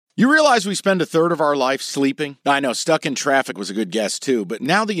You realize we spend a third of our life sleeping? I know, stuck in traffic was a good guess too, but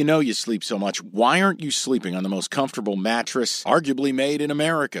now that you know you sleep so much, why aren't you sleeping on the most comfortable mattress arguably made in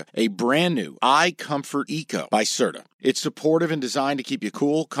America? A brand new iComfort Eco by Serta. It's supportive and designed to keep you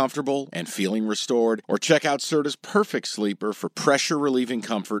cool, comfortable, and feeling restored. Or check out Serta's Perfect Sleeper for pressure-relieving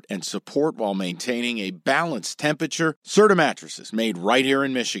comfort and support while maintaining a balanced temperature. Serta mattresses made right here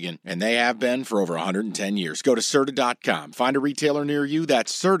in Michigan, and they have been for over 110 years. Go to Serta.com. Find a retailer near you.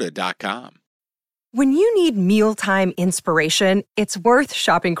 That's Serta.com. When you need mealtime inspiration, it's worth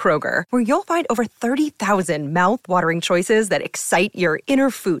shopping Kroger, where you'll find over 30,000 mouth-watering choices that excite your inner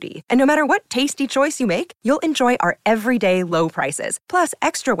foodie. And no matter what tasty choice you make, you'll enjoy our everyday low prices, plus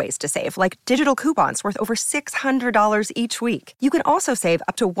extra ways to save, like digital coupons worth over $600 each week. You can also save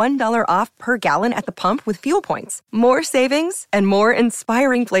up to $1 off per gallon at the pump with fuel points. More savings and more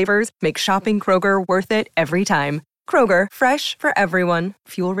inspiring flavors make shopping Kroger worth it every time. Kroger, fresh for everyone.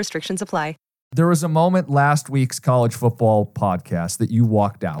 Fuel restrictions apply. There was a moment last week's college football podcast that you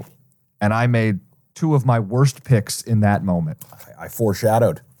walked out, and I made two of my worst picks in that moment. I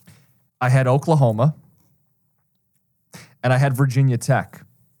foreshadowed. I had Oklahoma, and I had Virginia Tech.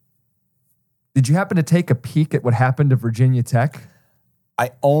 Did you happen to take a peek at what happened to Virginia Tech?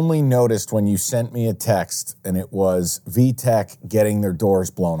 I only noticed when you sent me a text, and it was VTech getting their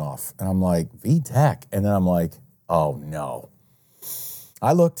doors blown off. And I'm like, VTech? And then I'm like, oh, no.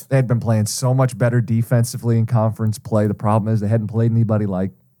 I looked. They had been playing so much better defensively in conference play. The problem is they hadn't played anybody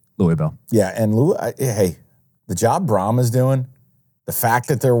like Louisville. Yeah, and hey, the job Braum is doing, the fact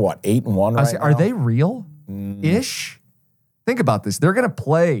that they're, 8-1 right now? Are they real-ish? Think about this. They're going to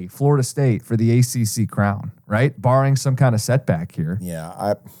play Florida State for the ACC crown, right? Barring some kind of setback here.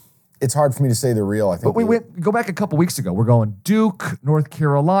 Yeah, it's hard for me to say they're real. I think. But go back a couple weeks ago. We're going Duke, North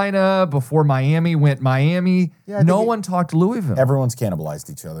Carolina. Before Miami went Miami. Yeah, no one talked Louisville. Everyone's cannibalized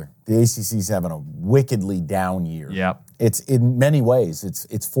each other. The ACC's having a wickedly down year. Yep. It's in many ways.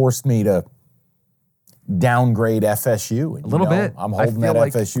 It's forced me to downgrade FSU. And, a little bit. I'm holding that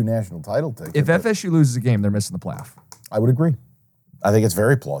FSU national title ticket. If FSU loses a game, they're missing the playoff. I would agree. I think it's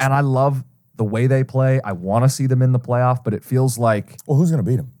very plausible. And I love the way they play. I want to see them in the playoff, but it feels like... Well, who's going to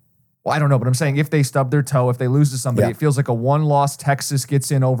beat them? Well, I don't know, but I'm saying if they stub their toe, if they lose to somebody, It feels like a one-loss Texas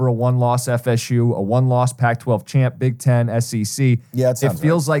gets in over a one-loss FSU, a one-loss Pac-12 champ, Big Ten, SEC. Yeah, it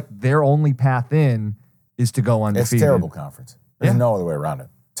feels like their only path in is to go undefeated. It's a terrible conference. There's no other way around it.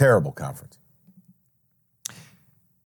 Terrible conference.